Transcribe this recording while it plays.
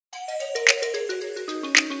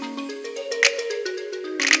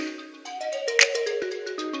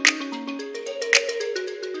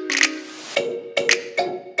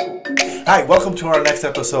Hi, welcome to our next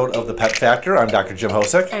episode of The Pet Factor. I'm Dr. Jim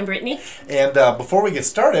Hosick. I'm Brittney. And before we get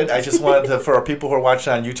started, I just wanted to, for our people who are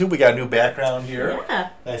watching on YouTube, we got a new background here.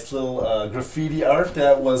 Yeah. Nice little graffiti art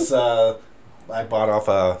that was I bought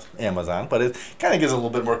off Amazon, but it kind of gives a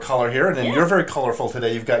little bit more color here. And then you're very colorful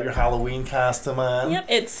today. You've got your Halloween costume on. Yep,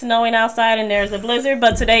 it's snowing outside and there's a blizzard,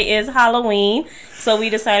 but today is Halloween, so we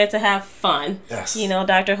decided to have fun. Yes. You know,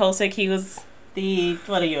 Dr. Hosick, he was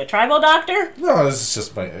what are you, a tribal doctor? No, this is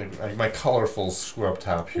just my colorful scrub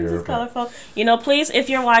top here. This is colorful. You know, please, if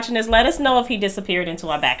you're watching this, let us know if he disappeared into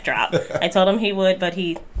our backdrop. I told him he would, but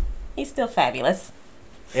he's still fabulous.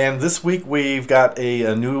 And this week we've got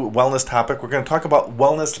a new wellness topic. We're going to talk about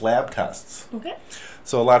wellness lab tests. Okay.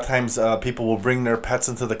 So a lot of times people will bring their pets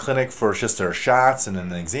into the clinic for just their shots and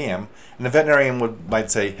an exam. And the veterinarian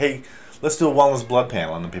might say, hey, let's do a wellness blood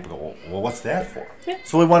panel. And then people go, well, what's that for? Yeah.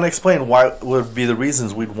 So we want to explain why would be the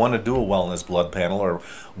reasons we'd want to do a wellness blood panel or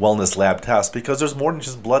wellness lab test. Because there's more than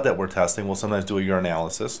just blood that we're testing. We'll sometimes do a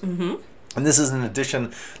urinalysis. Mm-hmm. And this is in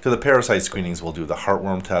addition to the parasite screenings we'll do, the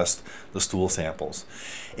heartworm test, the stool samples.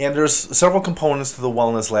 And there's several components to the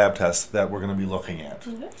wellness lab test that we're going to be looking at.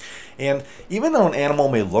 Mm-hmm. And even though an animal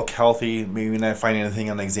may look healthy, maybe not find anything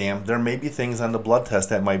on the exam, there may be things on the blood test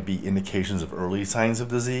that might be indications of early signs of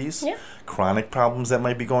disease, chronic problems that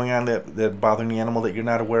might be going on that bothering the animal that you're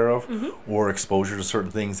not aware of, or exposure to certain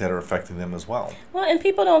things that are affecting them as well. Well, and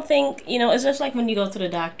people don't think, you know, it's just like when you go to the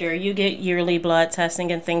doctor, you get yearly blood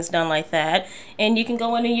testing and things done like that, and you can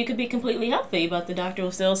go in and you could be completely healthy, but the doctor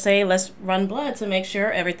will still say, let's run blood to make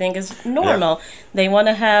sure everything is normal. Yeah. They want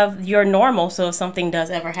to have your normal, so if something does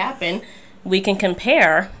ever happen, we can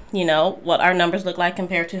compare, you know, what our numbers look like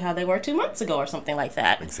compared to how they were 2 months ago or something like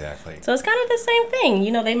that. Exactly. So it's kind of the same thing.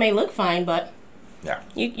 You know, they may look fine, but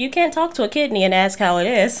you can't talk to a kidney and ask how it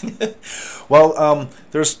is. Well,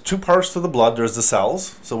 there's two parts to the blood. There's the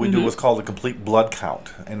cells. So we do what's called a complete blood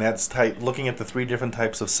count. And that's looking at the three different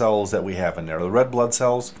types of cells that we have in there. The red blood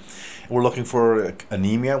cells, we're looking for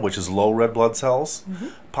anemia, which is low red blood cells.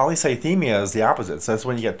 Polycythemia is the opposite. So that's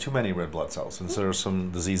when you get too many red blood cells. And so there's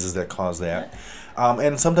some diseases that cause that.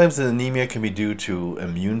 And sometimes the anemia can be due to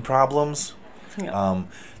immune problems.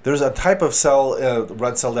 There's a type of cell,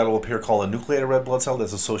 red cell that will appear called a nucleated red blood cell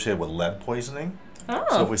that's associated with lead poisoning.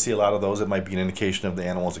 So if we see a lot of those, it might be an indication of the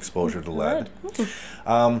animal's exposure to lead.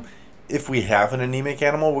 If we have an anemic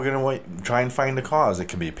animal, we're going to try and find the cause. It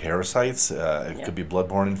can be parasites, it could be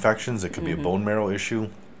bloodborne infections, it could be a bone marrow issue.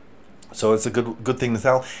 So it's a good thing to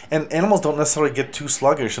tell. And animals don't necessarily get too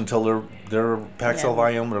sluggish until their packed cell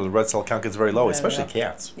volume or the red cell count gets very low, especially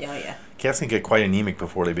cats. Cats can get quite anemic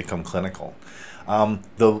before they become clinical.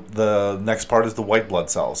 The next part is the white blood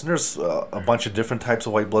cells. And there's a bunch of different types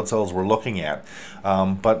of white blood cells we're looking at.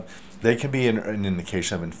 But they can be an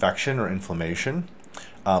indication of infection or inflammation.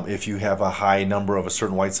 If you have a high number of a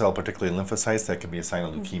certain white cell, particularly lymphocytes, that can be a sign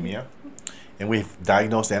of leukemia. And we've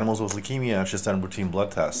diagnosed animals with leukemia just on routine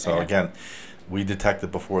blood tests. So again, we detect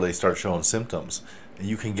it before they start showing symptoms.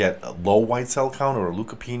 You can get a low white cell count or a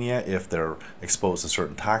leukopenia if they're exposed to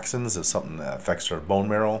certain toxins, if something that affects their bone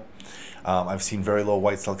marrow. I've seen very low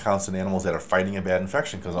white cell counts in animals that are fighting a bad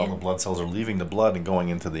infection because all the blood cells are leaving the blood and going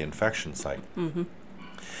into the infection site.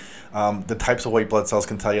 The types of white blood cells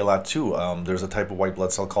can tell you a lot too. There's a type of white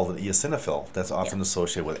blood cell called an eosinophil that's often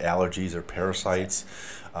associated with allergies or parasites.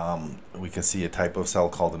 We can see a type of cell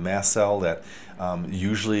called a mast cell that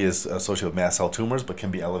usually is associated with mast cell tumors but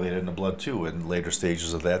can be elevated in the blood too in later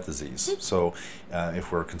stages of that disease. So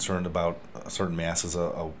if we're concerned about certain masses,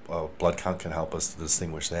 a blood count can help us to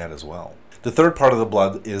distinguish that as well. The third part of the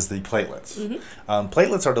blood is the platelets.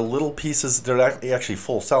 Platelets are the little pieces, they're actually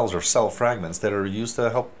full cells or cell fragments that are used to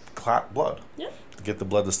help clot blood, to get the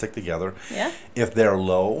blood to stick together. If they're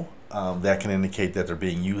low, that can indicate that they're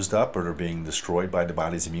being used up or they're being destroyed by the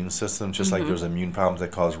body's immune system. Just like there's immune problems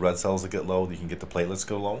that cause red cells to get low, you can get the platelets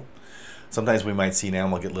go low. Sometimes we might see an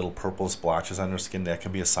animal get little purple splotches on their skin. That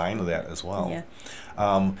can be a sign of that as well.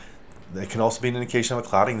 It can also be an indication of a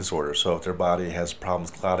clotting disorder. So if their body has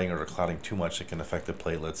problems clotting or they're clotting too much, it can affect the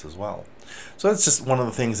platelets as well. So that's just one of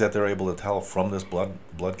the things that they're able to tell from this blood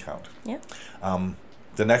count.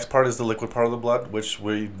 The next part is the liquid part of the blood, which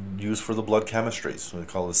we use for the blood chemistry. So we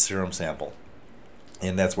call it a serum sample.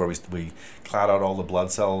 And that's where we clot out all the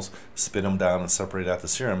blood cells, spin them down, and separate out the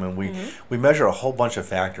serum. And we measure a whole bunch of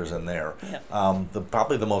factors in there.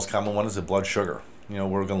 Probably the most common one is the blood sugar. You know,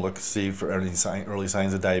 we're going to see for early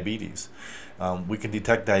signs of diabetes. We can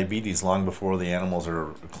detect diabetes long before the animals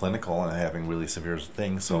are clinical and having really severe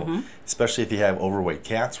things. So especially if you have overweight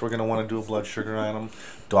cats, we're going to want to do a blood sugar on them.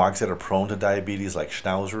 Dogs that are prone to diabetes, like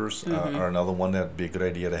schnauzers, are another one that would be a good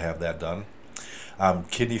idea to have that done.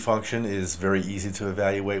 Kidney function is very easy to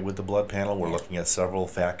evaluate with the blood panel. We're looking at several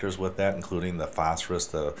factors with that, including the phosphorus,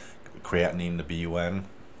 the creatinine, the BUN.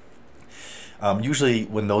 Usually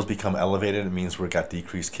when those become elevated, it means we've got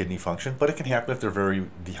decreased kidney function, but it can happen if they're very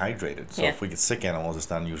dehydrated. So if we get sick animals,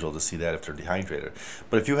 it's not unusual to see that if they're dehydrated.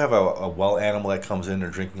 But if you have a well animal that comes in,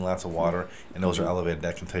 they're drinking lots of water, and those are elevated,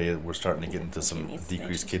 that can tell you we're starting to get into some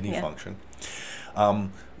decreased kidney function.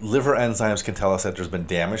 Liver enzymes can tell us that there's been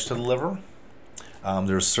damage to the liver.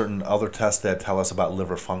 There's certain other tests that tell us about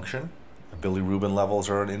liver function. Bilirubin levels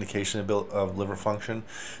are an indication of liver function.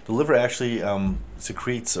 The liver actually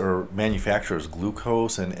secretes or manufactures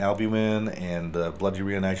glucose and albumin and blood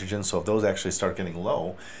urea nitrogen. So if those actually start getting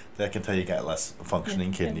low, that can tell you got less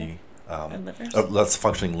functioning kidney, less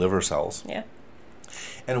functioning liver cells. Yeah.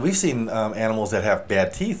 And we've seen animals that have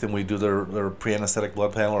bad teeth, and we do their pre-anesthetic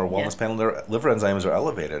blood panel or wellness panel, their liver enzymes are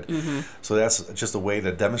elevated. So that's just a way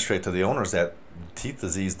to demonstrate to the owners that teeth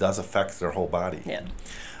disease does affect their whole body. Yeah.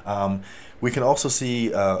 We can also see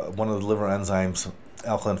one of the liver enzymes,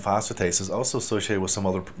 alkaline phosphatase, is also associated with some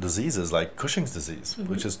other diseases like Cushing's disease,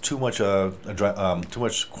 which is too much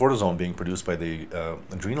cortisone being produced by the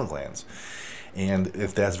adrenal glands. And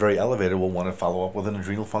if that's very elevated, we'll want to follow up with an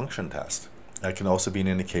adrenal function test. That can also be an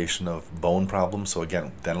indication of bone problems. So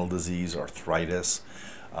again, dental disease, arthritis.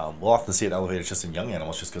 We'll often see it elevated just in young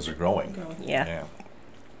animals just because they're growing. Yeah.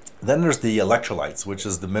 Then there's the electrolytes, which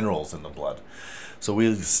is the minerals in the blood. So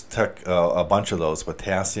we took a bunch of those.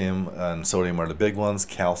 Potassium and sodium are the big ones.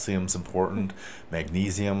 Calcium's important.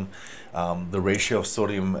 Magnesium. The ratio of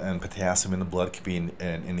sodium and potassium in the blood can be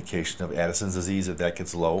an indication of Addison's disease if that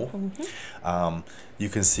gets low. You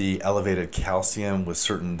can see elevated calcium with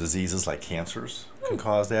certain diseases like cancers can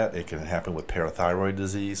cause that. It can happen with parathyroid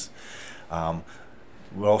disease.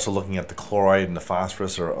 We're also looking at the chloride and the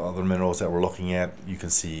phosphorus or other minerals that we're looking at. You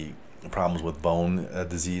can see problems with bone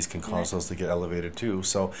disease can cause those to get elevated too.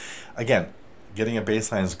 So again, getting a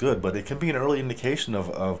baseline is good, but it can be an early indication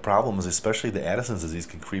of problems, especially the Addison's disease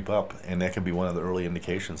can creep up, and that can be one of the early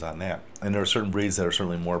indications on that. And there are certain breeds that are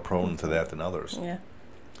certainly more prone to that than others. Yeah.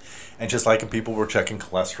 And just like in people, we're checking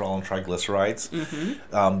cholesterol and triglycerides.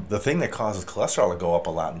 The thing that causes cholesterol to go up a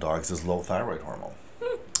lot in dogs is low thyroid hormone.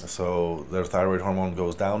 So their thyroid hormone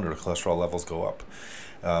goes down, their cholesterol levels go up.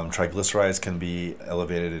 Triglycerides can be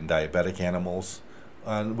elevated in diabetic animals.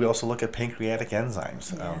 And we also look at pancreatic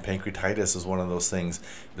enzymes. Pancreatitis is one of those things.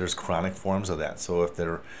 There's chronic forms of that. So if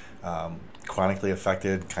they're chronically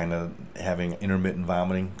affected, kind of having intermittent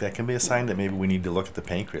vomiting, that can be a sign that maybe we need to look at the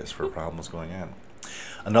pancreas for problems going on.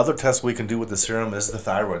 Another test we can do with the serum is the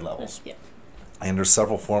thyroid levels. And there's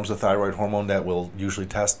several forms of thyroid hormone that we'll usually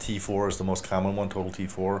test. T4 is the most common one, total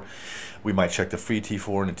T4. We might check the free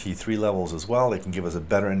T4 and the T3 levels as well. They can give us a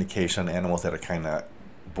better indication on animals that are kind of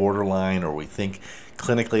borderline, or we think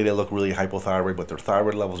clinically they look really hypothyroid, but their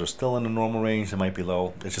thyroid levels are still in the normal range. They might be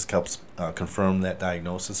low. It just helps confirm that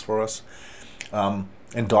diagnosis for us.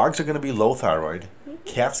 And dogs are going to be low thyroid.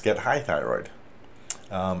 Cats get high thyroid.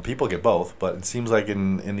 People get both, but it seems like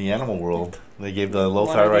in the animal world, they gave the low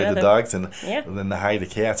thyroid to dogs and then the high to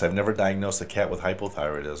cats. I've never diagnosed a cat with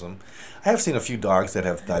hypothyroidism. I have seen a few dogs that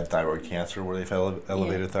have thyroid cancer where they've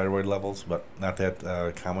elevated thyroid levels, but not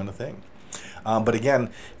that common a thing. But again,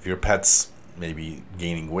 if your pet's maybe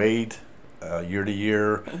gaining weight year to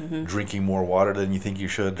year, drinking more water than you think you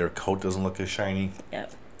should, their coat doesn't look as shiny,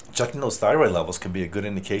 checking those thyroid levels can be a good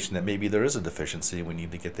indication that maybe there is a deficiency and we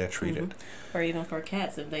need to get that treated. Or even for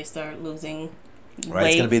cats, if they start losing weight.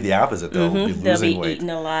 It's going to be the opposite. They'll be losing weight. They'll be eating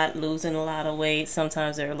a lot, losing a lot of weight.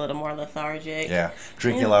 Sometimes they're a little more lethargic. Yeah,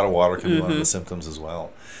 drinking a lot of water can be one of the symptoms as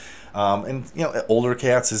well. And you know, older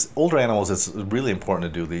animals, it's really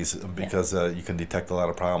important to do these because you can detect a lot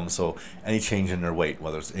of problems. So any change in their weight,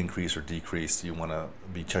 whether it's increase or decrease, you want to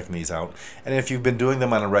be checking these out. And if you've been doing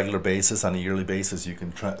them on a regular basis, on a yearly basis, you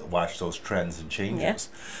can watch those trends and changes.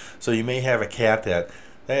 So you may have a cat that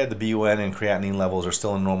the BUN and creatinine levels are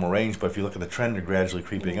still in normal range, but if you look at the trend, they're gradually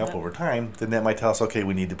creeping up over time, then that might tell us, okay,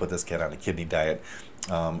 we need to put this cat on a kidney diet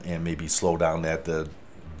and maybe slow down the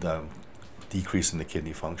decrease in the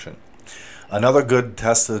kidney function. Another good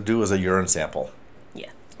test to do is a urine sample.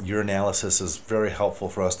 Urinalysis is very helpful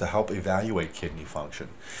for us to help evaluate kidney function.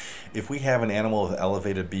 If we have an animal with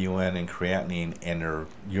elevated BUN and creatinine and their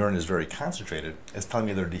urine is very concentrated, it's telling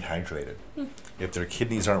me they're dehydrated. If their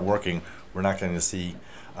kidneys aren't working, we're not going to see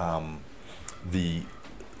the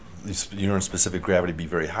urine-specific gravity be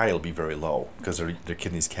very high. It'll be very low because their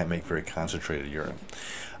kidneys can't make very concentrated urine.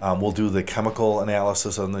 We'll do the chemical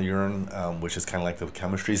analysis on the urine, which is kind of like the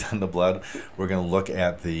chemistries on the blood. We're going to look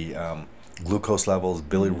at the glucose levels,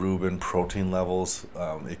 bilirubin, protein levels.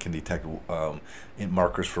 It can detect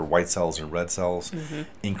markers for white cells and red cells.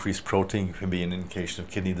 Increased protein can be an indication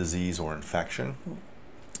of kidney disease or infection.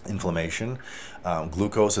 Inflammation.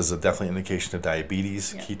 Glucose is definitely an indication of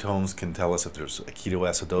diabetes. Ketones can tell us if there's a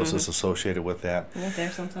ketoacidosis associated with that.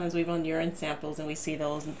 There's sometimes we run urine samples and we see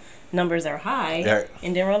those numbers are high,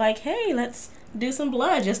 and then we're like, hey, let's do some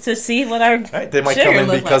blood just to see what our They might come in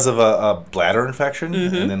because of a bladder infection,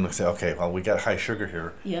 and then we'll say, okay, well, we got high sugar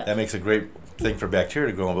here. That makes a great thing for bacteria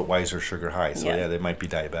to grow, but why is their sugar high? So they might be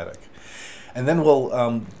diabetic. And then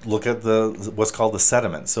we'll look at what's called the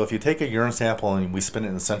sediment. So if you take a urine sample and we spin it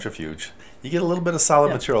in a centrifuge, you get a little bit of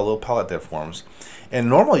solid material, a little pellet that forms. And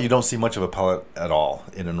normally you don't see much of a pellet at all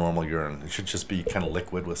in a normal urine. It should just be kind of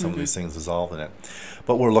liquid with some of these things dissolved in it.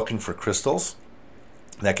 But we're looking for crystals.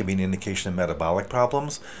 That can be an indication of metabolic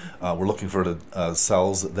problems. We're looking for the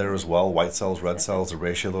cells there as well, white cells, red cells. The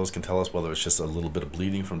ratio of those can tell us whether it's just a little bit of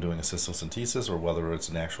bleeding from doing a cystocentesis or whether it's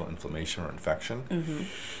an actual inflammation or infection.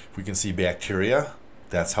 If we can see bacteria,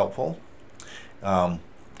 that's helpful.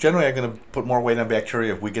 Generally, I'm going to put more weight on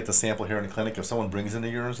bacteria if we get the sample here in the clinic. If someone brings in a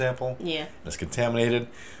urine sample and it's contaminated,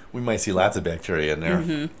 we might see lots of bacteria in there.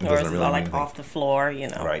 Or it's really like off the floor,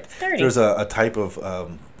 Right. It's dirty. There's a type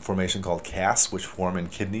of formation called casts, which form in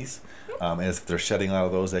kidneys. And if they're shedding a lot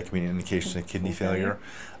of those, that can be an indication of kidney failure.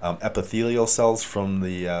 Epithelial cells from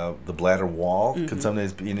the bladder wall can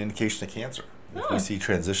sometimes be an indication of cancer. If we see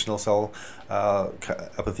transitional cell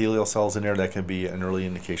epithelial cells in there, that can be an early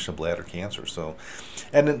indication of bladder cancer. So,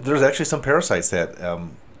 and then there's actually some parasites that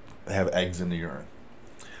have eggs in the urine.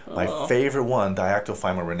 My favorite one,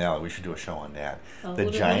 Diactophyma renale. We should do a show on that. The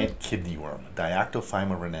giant kidney worm,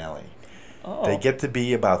 Diactophyma renale. They get to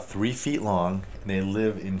be about 3 feet long, and they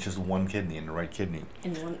live in just one kidney, in the right kidney.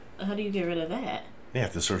 And how do you get rid of that? They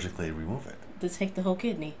have to surgically remove it. To take the whole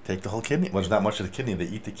kidney? Take the whole kidney. Well, there's not much of the kidney. They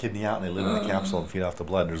eat the kidney out, and they live in the capsule and feed off the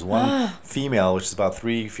blood. There's one female, which is about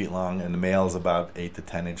 3 feet long, and the male is about 8 to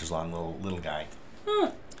 10 inches long, little guy.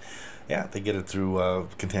 Yeah, they get it through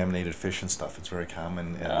contaminated fish and stuff. It's very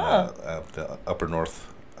common in the upper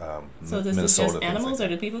north So this Minnesota. Is just animals, or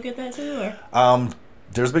do people get that too? Or?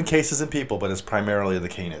 There's been cases in people, but it's primarily the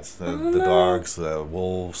canids, the dogs, the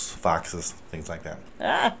wolves, foxes, things like that.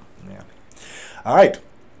 Yeah. All right.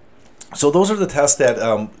 So those are the tests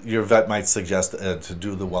that your vet might suggest to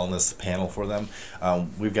do the wellness panel for them.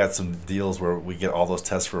 We've got some deals where we get all those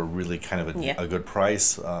tests for really kind of a good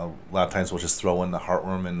price. A lot of times we'll just throw in the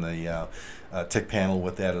heartworm and the tick panel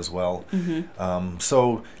with that as well.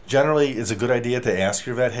 So generally it's a good idea to ask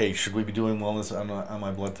your vet, hey, should we be doing wellness on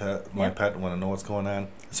my blood test, my pet, want to know what's going on?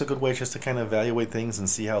 It's a good way just to kind of evaluate things and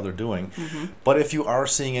see how they're doing. But if you are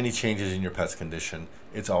seeing any changes in your pet's condition,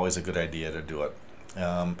 it's always a good idea to do it.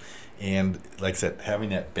 And like I said, having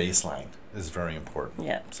that baseline is very important.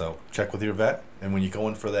 So check with your vet, and when you go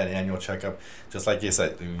in for that annual checkup, just like you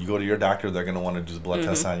said, you go to your doctor, they're going to want to do the blood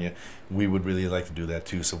test on you. We would really like to do that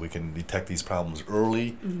too, so we can detect these problems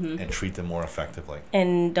early and treat them more effectively.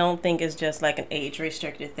 And don't think it's just like an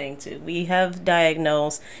age-restricted thing too. We have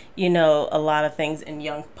diagnosed, a lot of things in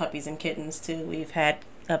young puppies and kittens too. We've had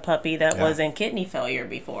a puppy that was in kidney failure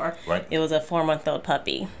before. It was a 4-month-old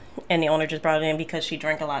puppy. And the owner just brought it in because she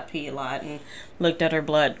drank a lot, peed a lot, and looked at her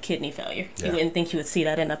blood, kidney failure. You wouldn't think you would see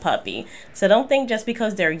that in a puppy. So don't think just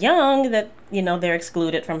because they're young that, they're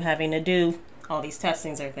excluded from having to do all these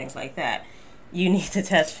testings or things like that. You need to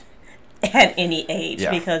test at any age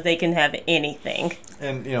because they can have anything.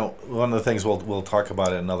 And, one of the things we'll talk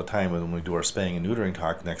about at another time when we do our spaying and neutering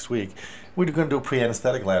talk next week, we're going to do a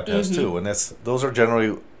pre-anesthetic lab test too. And those are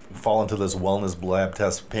generally fall into this wellness lab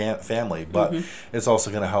test family, but it's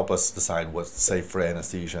also going to help us decide what's safe for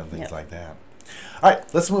anesthesia and things like that. All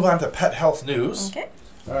right, let's move on to pet health news. Okay.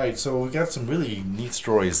 All right, so we've got some really neat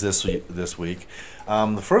stories this week.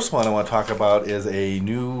 The first one I want to talk about is a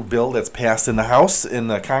new bill that's passed in the House, in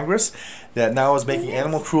the Congress, that now is making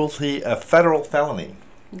animal cruelty a federal felony.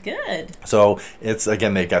 Good. So it's,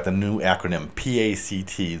 again, they got the new acronym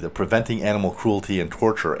PACT, the Preventing Animal Cruelty and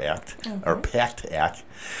Torture Act, or PACT Act,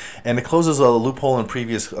 and it closes a loophole in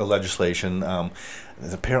previous legislation.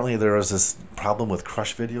 Apparently there is this problem with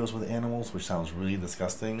crush videos with animals, which sounds really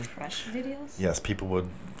disgusting. Crush videos? Yes, people would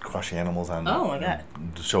crush animals on my God.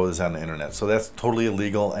 Show this on the internet. So that's totally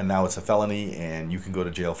illegal, and now it's a felony, and you can go to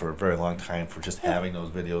jail for a very long time for just having those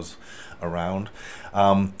videos around.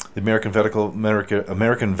 The American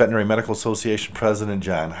Veterinary Medical Association President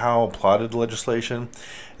John Howe applauded the legislation.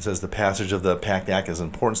 It says the passage of the PACT Act is an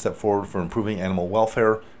important step forward for improving animal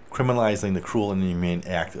welfare, criminalizing the cruel and inhumane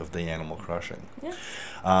act of the animal crushing.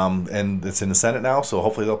 And it's in the Senate now, so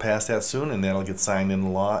hopefully they'll pass that soon, and that'll get signed into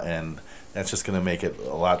law, and That's just going to make it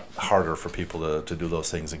a lot harder for people to do those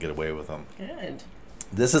things and get away with them. Good.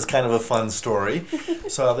 This is kind of a fun story.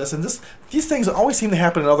 So these things always seem to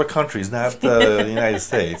happen in other countries, not the United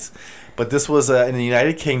States. But this was in the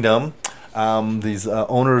United Kingdom. These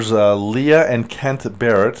owners, Leah and Kent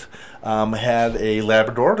Barrett, had a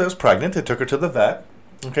Labrador that was pregnant. They took her to the vet.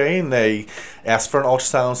 Okay, and they asked for an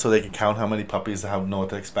ultrasound so they could count how many puppies, know what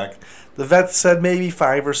to expect. The vet said maybe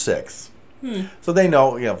 5 or 6. So they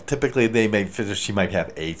know, typically she might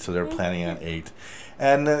have 8, so they're planning on 8.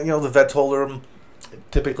 And, the vet told her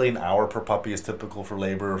typically an hour per puppy is typical for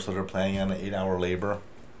labor, so they're planning on an 8-hour labor.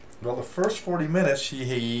 Well, the first 40 minutes,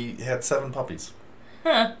 he had 7 puppies.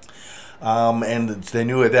 Huh. And they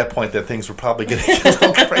knew at that point that things were probably getting a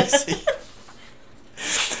little crazy.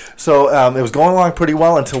 So it was going along pretty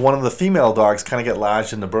well until one of the female dogs kind of got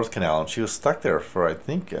lodged in the birth canal, and she was stuck there for, I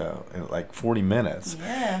think, like 40 minutes.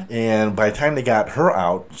 Yeah. And by the time they got her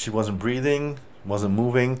out, she wasn't breathing, wasn't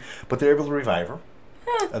moving, but they were able to revive her.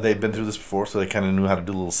 They'd been through this before, so they kind of knew how to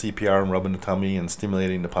do a little CPR and rubbing the tummy and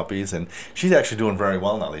stimulating the puppies. And she's actually doing very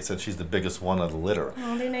well now. They said she's the biggest one of the litter.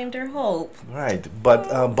 Oh, they named her Hope. Right.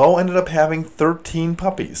 But Beau ended up having 13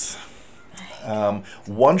 puppies.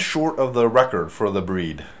 One short of the record for the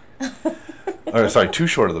breed. Or, sorry, 2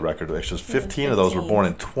 short of the record. Actually, 15 of those were born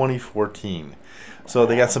in 2014. So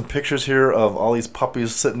they got some pictures here of all these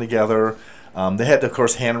puppies sitting together. They had to, of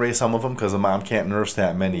course, hand raise some of them because the mom can't nurse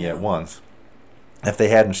that many at once. If they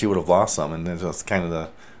hadn't, she would have lost some, and it's just kind of the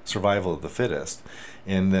survival of the fittest.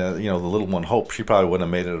 And the little one, Hope, she probably wouldn't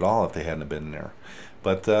have made it at all if they hadn't been there.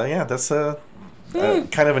 But yeah, that's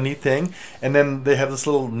kind of a neat thing. And then they have this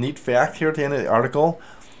little neat fact here at the end of the article.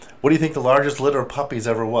 What do you think the largest litter of puppies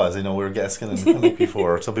ever was? We were guessing in the week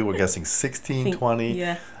before. Some people were guessing 16, 20.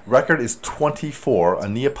 Yeah. Record is 24, a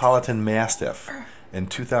Neapolitan Mastiff in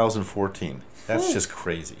 2014. That's just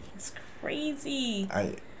crazy. It's crazy.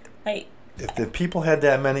 If people had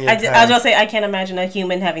that many I was going to say, I can't imagine a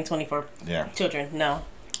human having 24 children. No.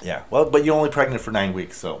 Yeah. Well, but you're only pregnant for 9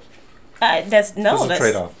 weeks, so. That's a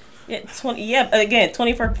trade-off. Again,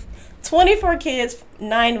 24 kids,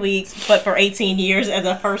 9 weeks, but for 18 years as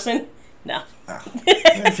a person? No.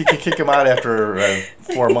 If you could kick them out after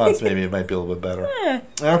 4 months, maybe it might be a little bit better.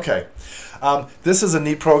 Okay. This is a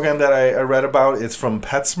neat program that I read about. It's from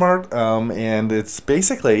PetSmart, and it's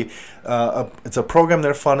basically it's a program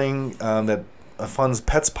they're funding that funds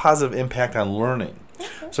pets' positive impact on learning.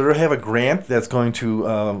 So they have a grant that's going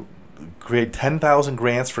to create 10,000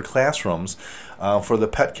 grants for classrooms for the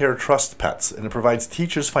Pet Care Trust pets, and it provides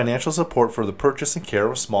teachers financial support for the purchase and care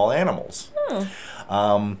of small animals.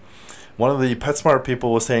 One of the PetSmart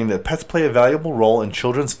people was saying that pets play a valuable role in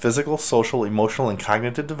children's physical, social, emotional, and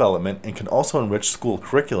cognitive development and can also enrich school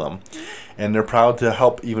curriculum. And they're proud to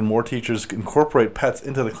help even more teachers incorporate pets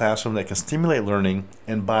into the classroom that can stimulate learning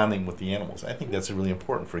and bonding with the animals. I think that's really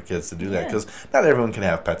important for kids to do that because not everyone can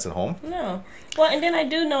have pets at home. No. Well, and then I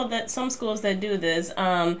do know that some schools that do this,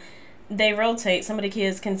 they rotate. Some of the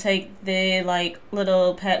kids can take their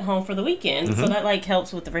little pet home for the weekend, so that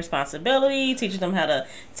helps with the responsibility, teaching them how to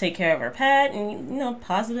take care of our pet, and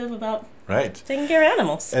positive about taking care of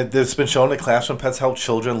animals. It's been shown that classroom pets help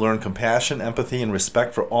children learn compassion, empathy, and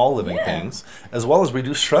respect for all living things, as well as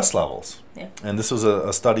reduce stress levels. Yeah. And this was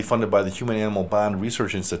a study funded by the Human Animal Bond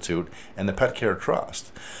Research Institute and the Pet Care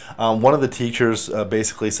Trust. One of the teachers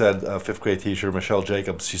basically said, 5th grade teacher, Michelle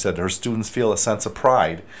Jacobs, she said her students feel a sense of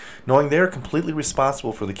pride knowing they are completely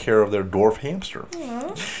responsible for the care of their dwarf hamster.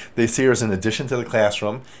 They see her as an addition to the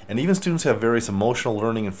classroom, and even students who have various emotional,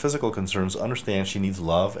 learning, and physical concerns understand she needs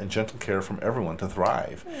love and gentle care from everyone to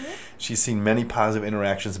thrive. She's seen many positive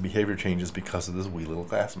interactions and behavior changes because of this wee little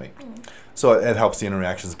classmate. So it helps the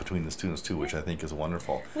interactions between the students too, which I think is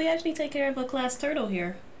wonderful. We actually take care of a class turtle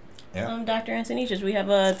here. Yeah. Dr. Antonicius, we have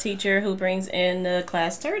a teacher who brings in the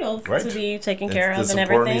class turtle to be taken care of and everything.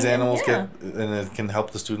 Important these animals get, and it can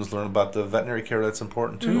help the students learn about the veterinary care that's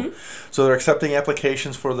important too. So they're accepting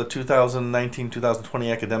applications for the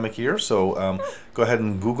 2019-2020 academic year. So go ahead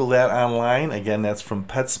and Google that online. Again, that's from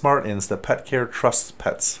PetSmart, and it's the Pet Care Trust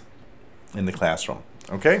Pets in the classroom.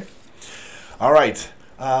 Okay. All right.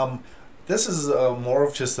 This is more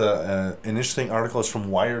of just an interesting article. It's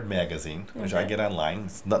from Wired magazine, which I get online.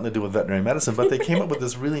 It's nothing to do with veterinary medicine, but they came up with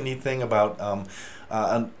this really neat thing about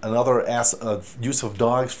another use of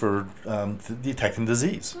dogs for detecting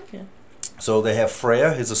disease. So they have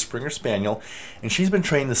Freya, who's a Springer Spaniel, and she's been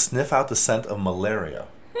trained to sniff out the scent of malaria.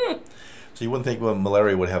 So you wouldn't think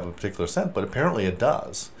malaria would have a particular scent, but apparently it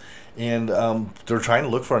does. And they're trying to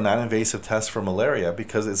look for a non-invasive test for malaria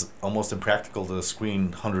because it's almost impractical to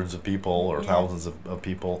screen hundreds of people or thousands of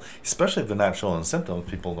people, especially if they're not showing symptoms.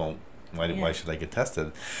 People don't Why should I get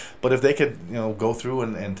tested? But if they could, go through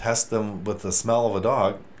and test them with the smell of a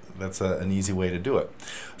dog, that's an easy way to do it.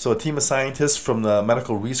 So a team of scientists from the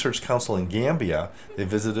Medical Research Council in Gambia, they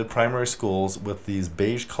visited primary schools with these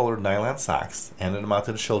beige-colored nylon socks, handed them out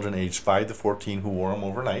to the children aged 5 to 14 who wore them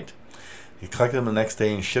overnight. They collected them the next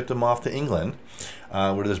day and shipped them off to England,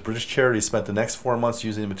 where this British charity spent the next 4 months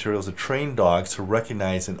using the materials to train dogs to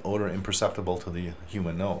recognize an odor imperceptible to the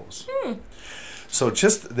human nose. So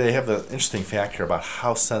they have the interesting fact here about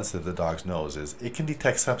how sensitive the dog's nose is. It can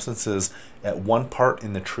detect substances at 1 part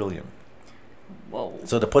in the trillion. Whoa.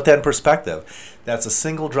 So to put that in perspective, that's a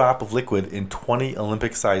single drop of liquid in 20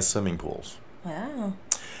 Olympic-sized swimming pools.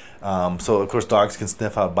 Wow. So, of course, dogs can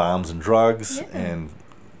sniff out bombs and drugs Yeah. and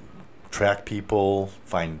track people,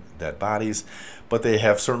 find dead bodies. But they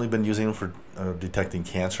have certainly been using them for detecting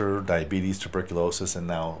cancer, diabetes, tuberculosis, and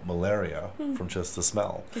now malaria from just the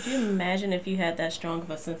smell. Could you imagine if you had that strong of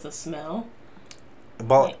a sense of smell?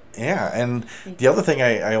 Well, yeah, and the other thing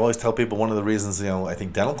I always tell people, one of the reasons, I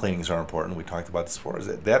think dental cleanings are important, we talked about this before, is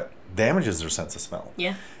that damages their sense of smell.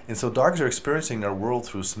 Yeah. And so dogs are experiencing their world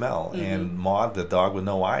through smell. And Maud, the dog with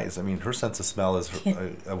no eyes, her sense of smell is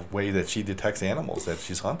a way that she detects animals that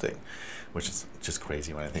she's hunting, which is just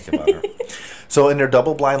crazy when I think about her. So in their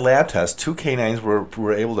double-blind lab test, 2 canines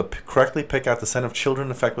were able to correctly pick out the scent of children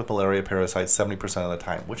infected with malaria parasites 70% of the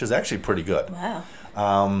time, which is actually pretty good.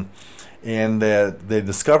 Wow. And they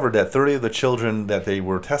discovered that 30 of the children that they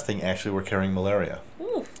were testing actually were carrying malaria.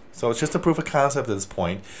 Ooh. So it's just a proof of concept at this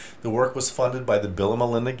point. The work was funded by the Bill and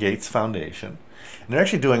Melinda Gates Foundation. And they're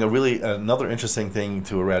actually doing another interesting thing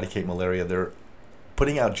to eradicate malaria. They're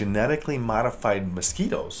putting out genetically modified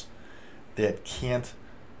mosquitoes that can't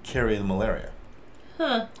carry the malaria.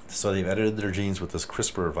 Huh. So they've edited their genes with this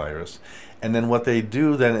CRISPR virus. And then what they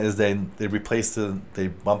do then is they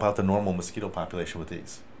bump out the normal mosquito population with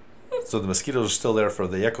these. So the mosquitoes are still there for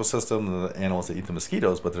the ecosystem, the animals that eat the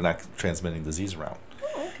mosquitoes, but they're not transmitting disease around.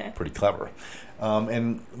 Oh, okay. Pretty clever.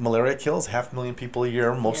 And malaria kills 500,000 people a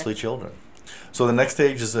year, mostly children. So the next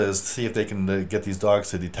stage is to see if they can get these dogs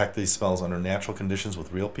to detect these smells under natural conditions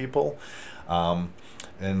with real people.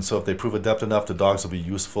 And so if they prove adept enough, the dogs will be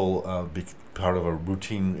useful, be part of a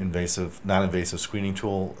routine non-invasive screening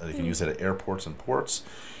tool. They can use it at airports and ports.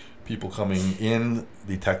 People coming in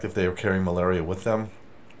detect if they are carrying malaria with them.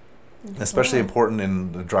 Especially important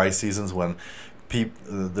in the dry seasons when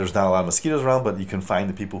there's not a lot of mosquitoes around, but you can find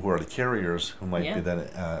the people who are the carriers who might be then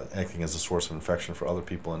acting as a source of infection for other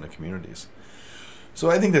people in the communities. So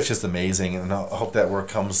I think that's just amazing, and I hope that work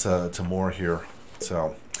comes to more here.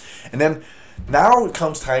 So, and then now it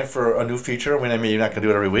comes time for a new feature. I mean, you're not going to do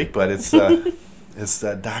it every week, but it's it's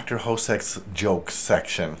Dr. Hosek's jokes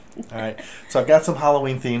section. All right. So I've got some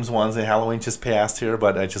Halloween themes ones. And Halloween just passed here,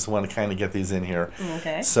 but I just want to kind of get these in here.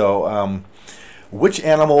 Okay. So, which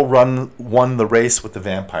animal won the race with the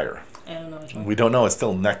vampire? I don't know which one. We don't know. It's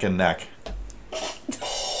still neck and neck.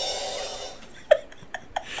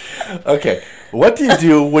 Okay. What do you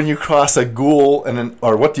do when you cross a ghoul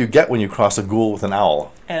or what do you get when you cross a ghoul with an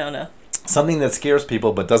owl? I don't know. Something that scares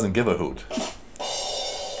people but doesn't give a hoot.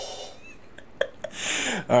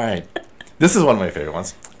 All right. This is one of my favorite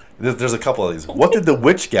ones. There's a couple of these. What did the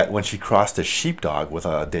witch get when she crossed a sheepdog with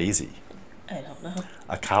a daisy? I don't know.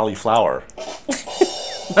 A cauliflower.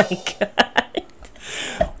 My God.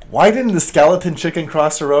 Why didn't the skeleton chicken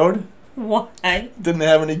cross the road? Why? Didn't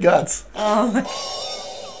have any guts. Oh my.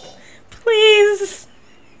 Please.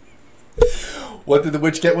 What did the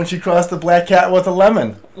witch get when she crossed the black cat with a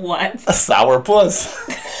lemon? What? A sour puss.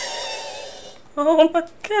 Oh my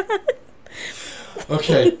God.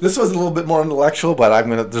 Okay, this was a little bit more intellectual, but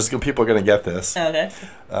people are gonna get this. Okay.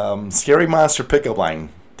 Scary monster pickup line.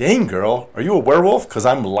 Dang, girl, are you a werewolf? 'Cause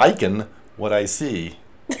I'm liking what I see.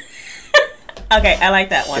 Okay, I like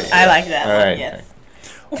that one. Okay, I like that all one. right. Yes.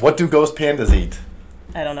 What do ghost pandas eat?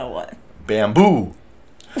 I don't know what. Bamboo.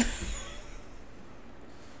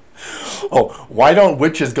 Oh, why don't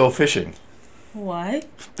witches go fishing? Why?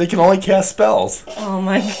 They can only cast spells. Oh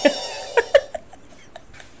my God.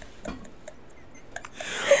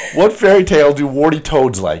 What fairy tale do warty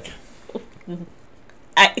toads like?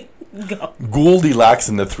 Go. Goldilocks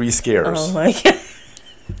and the Three Scares. Oh my God.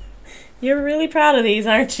 You're really proud of these,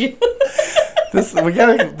 aren't you? This is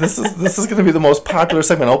going to be the most popular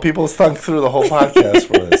segment. Oh, people thunk through the whole podcast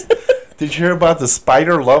for this. Did you hear about the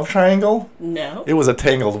spider love triangle? No. It was a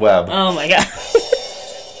tangled web. Oh my God.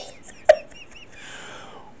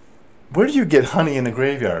 Where do you get honey in the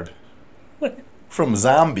graveyard? What? From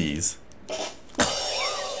zombies.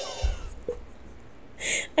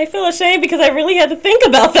 I feel ashamed because I really had to think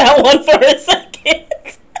about that one for a second.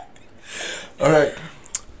 All right.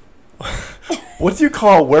 What do you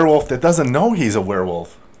call a werewolf that doesn't know he's a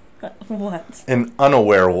werewolf? What? An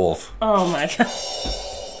unaware wolf. Oh my god.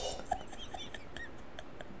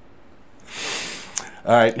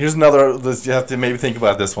 All right, here's another. You have to maybe think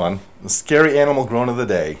about this one. The scary animal groan of the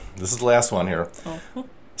day. This is the last one here.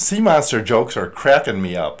 Sea monster jokes are cracking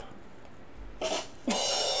me up.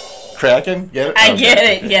 Cracking? Get it? I get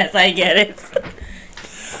it. Yes, I get it.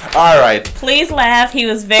 All right. Please laugh. He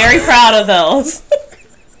was very proud of those.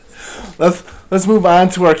 Let's move on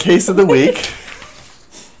to our case of the week.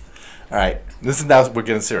 All right. This is now we're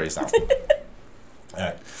getting serious now. All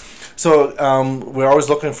right. So we're always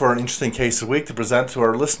looking for an interesting case of the week to present to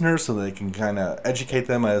our listeners so they can kind of educate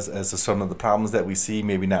them as to some of the problems that we see,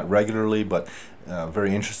 maybe not regularly, but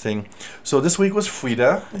very interesting. So this week was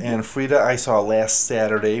Frida, and Frida I saw last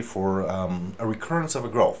Saturday for a recurrence of a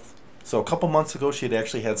growth. So a couple months ago she had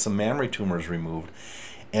actually had some mammary tumors removed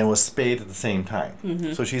and was spayed at the same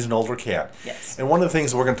time. So she's an older cat. Yes. And one of the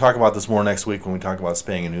things we're going to talk about this more next week when we talk about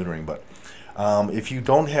spaying and neutering, but if you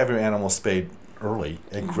don't have your animal spayed early,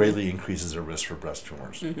 it greatly increases their risk for breast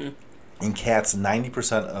tumors. In cats,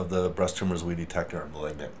 90% of the breast tumors we detect are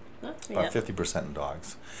malignant, about 50% in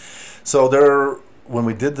dogs. So when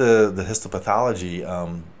we did the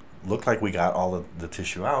histopathology, looked like we got all the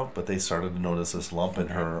tissue out, but they started to notice this lump in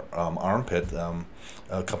her armpit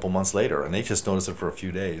a couple months later, and they just noticed it for a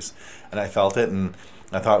few days. And I felt it, and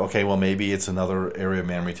I thought, okay, well, maybe it's another area of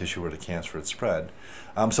mammary tissue where the cancer had spread.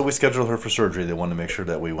 So we scheduled her for surgery. They wanted to make sure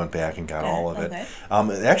that we went back and got all of it.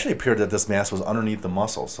 It actually appeared that this mass was underneath the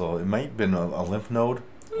muscle, so it might have been a lymph node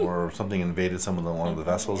or something invaded one of the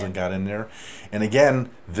vessels and got in there. And again,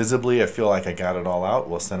 visibly, I feel like I got it all out.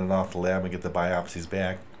 We'll send it off to the lab and get the biopsies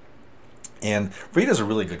back. And Frida's a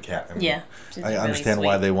really good cat. I mean, I understand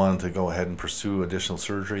why they wanted to go ahead and pursue additional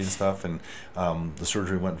surgery and stuff, and the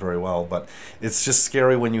surgery went very well. But it's just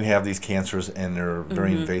scary when you have these cancers and they're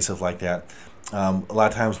very invasive like that. A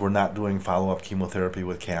lot of times we're not doing follow-up chemotherapy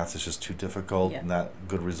with cats. It's just too difficult, not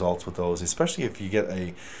good results with those, especially if you get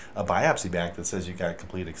a biopsy back that says you got a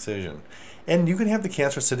complete excision. And you can have the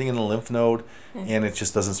cancer sitting in the lymph node, and it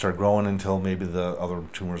just doesn't start growing until maybe the other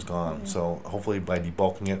tumor's gone. So hopefully by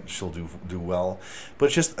debulking it, she'll do well. But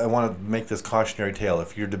it's just, I want to make this cautionary tale.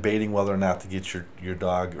 If you're debating whether or not to get your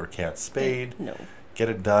dog or cat spayed, get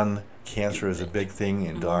it done. Cancer is a big thing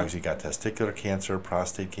in dogs. You got testicular cancer,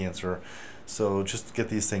 prostate cancer. So just get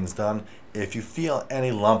these things done. If you feel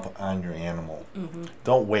any lump on your animal,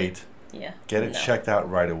 don't wait. Get it checked out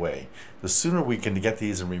right away. The sooner we can get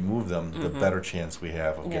these and remove them, the better chance we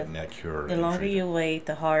have of getting that cured. The longer you wait,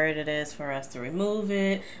 the harder it is for us to remove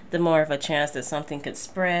it, the more of a chance that something could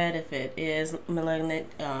spread if it is malignant.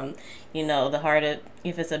 You know, the harder,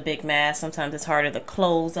 if it's a big mass, sometimes it's harder to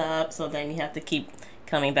close up, so then you have to keep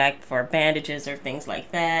coming back for bandages or things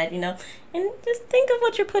like that, you know. And just think of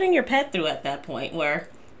what you're putting your pet through at that point, where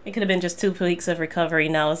it could have been just 2 weeks of recovery.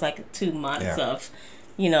 Now it's like 2 months of,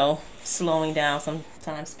 you know, slowing down,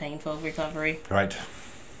 sometimes painful recovery. Right.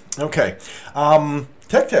 Okay.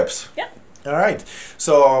 Tech tips. Yep. All right.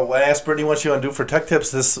 So I asked Brittney what she want to do for tech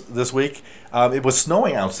tips this week. It was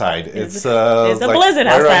snowing outside. It's a like blizzard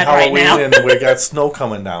outside right now. And we got snow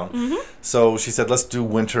coming down. So she said, let's do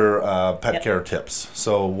winter pet care tips.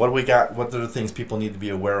 So what do we got? What are the things people need to be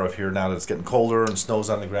aware of here now that it's getting colder and snow's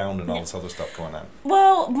on the ground and all this other stuff going on?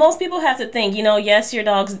 Well, most people have to think, you know, yes, your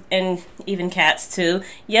dogs and even cats too,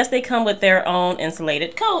 yes, they come with their own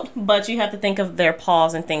insulated coat, but you have to think of their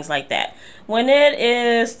paws and things like that. When it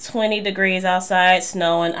is 20 degrees outside,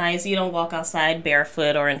 snow and ice, you don't walk outside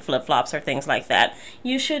barefoot or in flip-flops or things like that.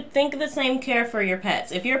 You should think of the same care for your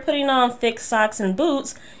pets. If you're putting on thick socks and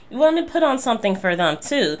boots, you want to put on something for them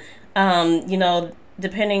too. You know,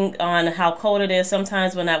 depending on how cold it is,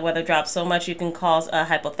 sometimes when that weather drops so much, you can cause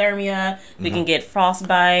hypothermia. We can get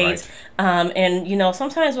frostbite. And, you know,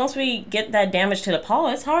 sometimes once we get that damage to the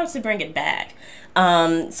paw, it's hard to bring it back.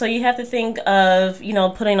 So you have to think of, you know,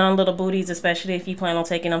 putting on little booties, especially if you plan on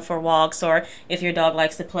taking them for walks or if your dog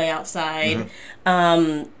likes to play outside.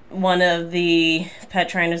 One of the pet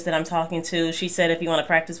trainers that I'm talking to, she said if you want to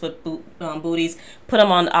practice with booties, put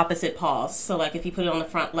them on opposite paws. So like if you put it on the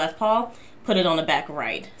front left paw, put it on the back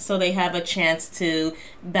right. So they have a chance to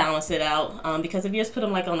balance it out. Because if you just put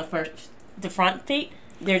them like on the front feet,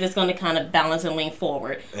 they're just going to kind of balance and lean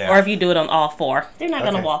forward. Or if you do it on all four, they're not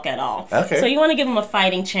going to walk at all. So you want to give them a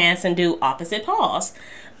fighting chance and do opposite paws.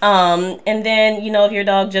 And then, you know, if your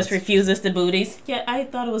dog just refuses the booties, I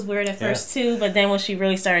thought it was weird at first too, but then when she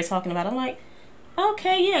really started talking about it, I'm like,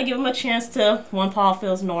 okay, give them a chance to, one paw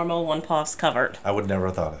feels normal, one paw's covered. I would never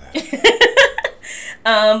have thought of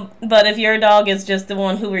that. But if your dog is just the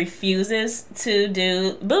one who refuses to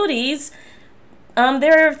do booties,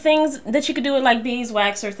 There are things that you could do with like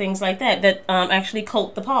beeswax or things like that that actually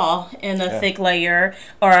coat the paw in a thick layer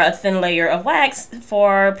or a thin layer of wax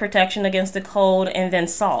for protection against the cold, and then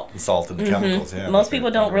salt. Salt and the chemicals, yeah. Most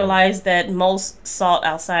people don't realize that most salt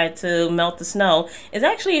outside to melt the snow is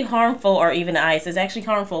actually harmful, or even ice is actually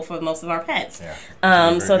harmful for most of our pets.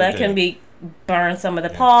 Yeah. So that can be burn some of the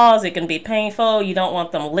paws. It can be painful. You don't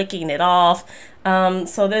want them licking it off.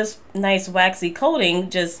 So this nice waxy coating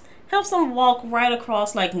just helps them walk right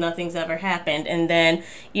across like nothing's ever happened. And then,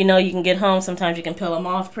 you know, you can get home. Sometimes you can peel them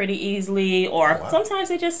off pretty easily, or sometimes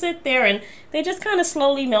they just sit there and they just kind of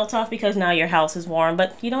slowly melt off because now your house is warm,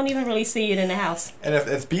 but you don't even really see it in the house. And if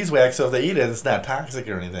it's beeswax, so if they eat it, it's not toxic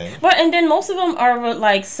or anything. But and then most of them are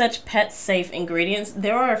like such pet safe ingredients.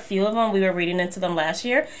 There are a few of them, we were reading into them last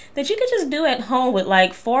year, that you could just do at home with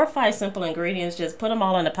like 4 or 5 simple ingredients. Just put them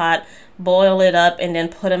all in a pot, boil it up, and then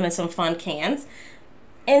put them in some fun cans.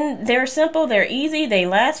 And they're simple, they're easy, they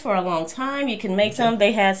last for a long time. You can make some.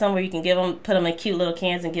 They had some where you can give them, put them in cute little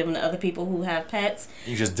cans and give them to other people who have pets.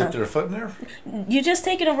 You just dip their foot in there? You just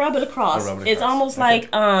take it and rub it across. It's almost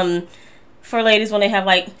like for ladies when they have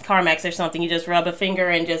like Carmex or something, you just rub a finger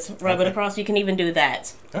and just rub it across. You can even do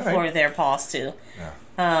that for their paws too.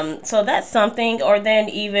 So that's something. Or then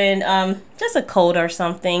even just a coat or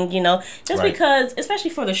something, you know, just because,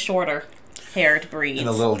 especially for the shorter haired breeds. And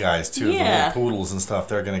the little guys too, the little poodles and stuff,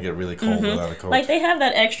 they're going to get really cold without a coat. Like they have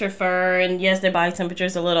that extra fur, and yes, their body temperature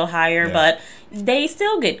is a little higher, but they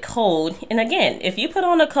still get cold. And again, if you put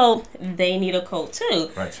on a coat, they need a coat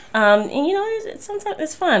too. Right. And you know, sometimes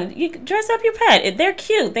it's fun. You dress up your pet. They're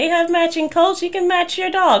cute. They have matching coats. You can match your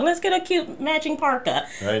dog. Let's get a cute matching parka.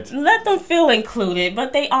 Right. Let them feel included,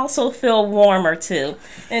 but they also feel warmer too.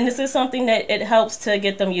 And this is something that it helps to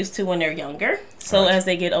get them used to when they're younger. So as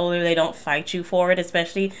they get older, they don't fight you for it,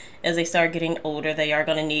 especially as they start getting older. They are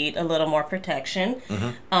going to need a little more protection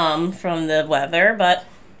from the weather. But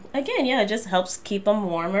again, it just helps keep them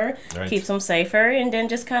warmer, keeps them safer. And then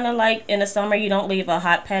just kind of like in the summer, you don't leave a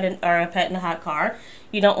hot pet or a pet in a hot car.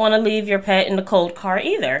 You don't want to leave your pet in the cold car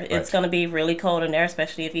either. It's going to be really cold in there,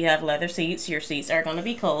 especially if you have leather seats. Your seats are going to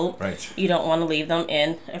be cold. You don't want to leave them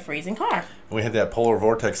in a freezing car. We had that polar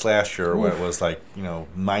vortex last year where it was like, you know,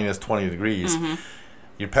 minus 20 degrees.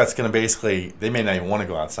 Your pet's going to basically, they may not even want to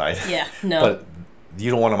go outside. But you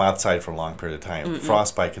don't want them outside for a long period of time.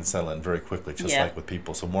 Frostbite can settle in very quickly, just like with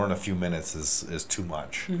people. So more than a few minutes is too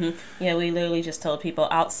much. Yeah, we literally just told people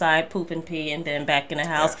outside, poop and pee, and then back in the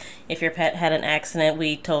house. If your pet had an accident,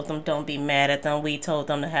 we told them don't be mad at them. We told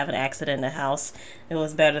them to have an accident in the house. It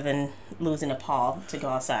was better than losing a paw to go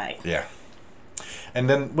outside. Yeah. And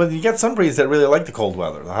then, well, you get some breeds that really like the cold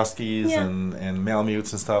weather, the Huskies and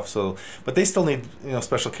Malamutes and stuff. So, but they still need, you know,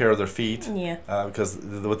 special care of their feet. Because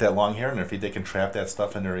with that long hair in their feet, they can trap that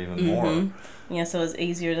stuff in there even more. Yeah, so it's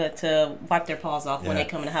easier to wipe their paws off when they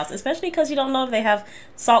come in the house, especially because you don't know if they have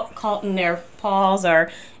salt caught in their paws, or,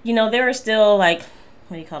 you know, there are still like,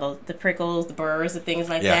 what do you call those? The prickles, the burrs, the things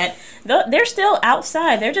like that. They're still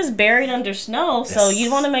outside. They're just buried under snow. So you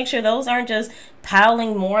want to make sure those aren't just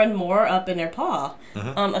piling more and more up in their paw.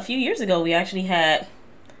 A few years ago, we actually had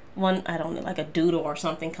one, I don't know, like a doodle or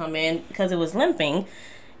something come in because it was limping.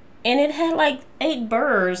 And it had like 8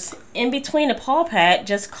 burrs in between the paw pad,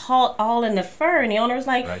 just caught all in the fur. And the owner was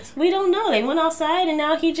like, we don't know. They went outside and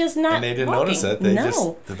now he just not And they didn't notice it. They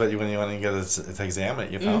just, but when you want to get it to examine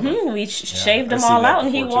it, you found it. We shaved them all out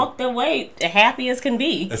and he walked away happy as can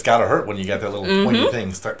be. It's got to hurt when you got that little pointy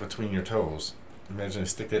thing stuck between your toes. Imagine you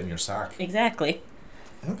stick that in your sock. Exactly.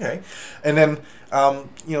 Okay. And then,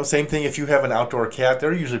 you know, same thing if you have an outdoor cat,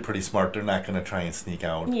 they're usually pretty smart. They're not going to try and sneak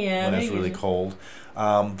out when it's really cold.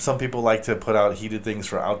 Some people like to put out heated things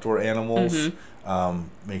for outdoor animals.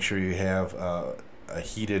 Make sure you have a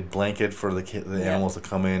heated blanket for the animals to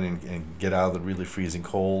come in and get out of the really freezing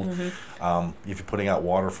cold. If you're putting out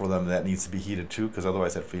water for them, that needs to be heated too, because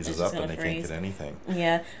otherwise that freezes up and they can't get anything.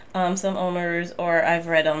 Some owners, or I've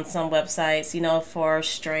read on some websites, you know, for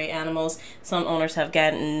stray animals, some owners have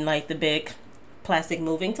gotten like the big plastic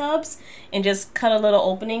moving tubs and just cut a little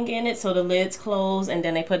opening in it so the lid's close, and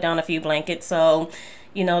then they put down a few blankets so,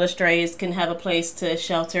 you know, the strays can have a place to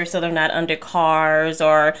shelter so they're not under cars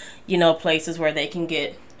or, you know, places where they can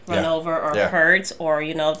get run over or hurt, or,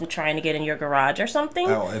 you know, trying to get in your garage or something.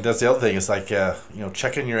 Oh, and that's the other thing. It's like, you know,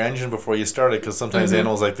 checking your engine before you start it, because sometimes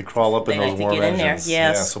animals like to crawl up in those warm engines.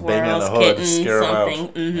 Yeah, so bang on the hood, scare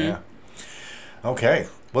them out. Okay.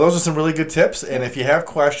 Well, those are some really good tips. And if you have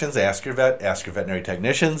questions, ask your vet, ask your veterinary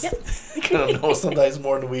technicians. Yep. They're going to know sometimes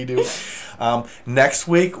more than we do. Next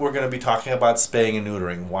week, we're going to be talking about spaying and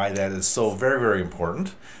neutering, why that is so very, very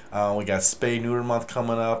important. We got Spay Neuter Month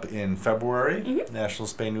coming up in February, National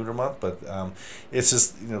Spay Neuter Month. But it's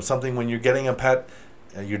just something when you're getting a pet,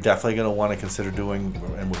 you're definitely going to want to consider doing,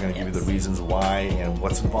 and we're going to give you the reasons why and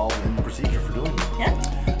what's involved in the procedure for doing it.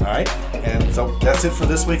 Yeah. All right, and so that's it for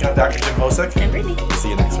this week. I'm Dr. Jim Hosek. I'm Brittney. See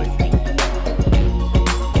you next week.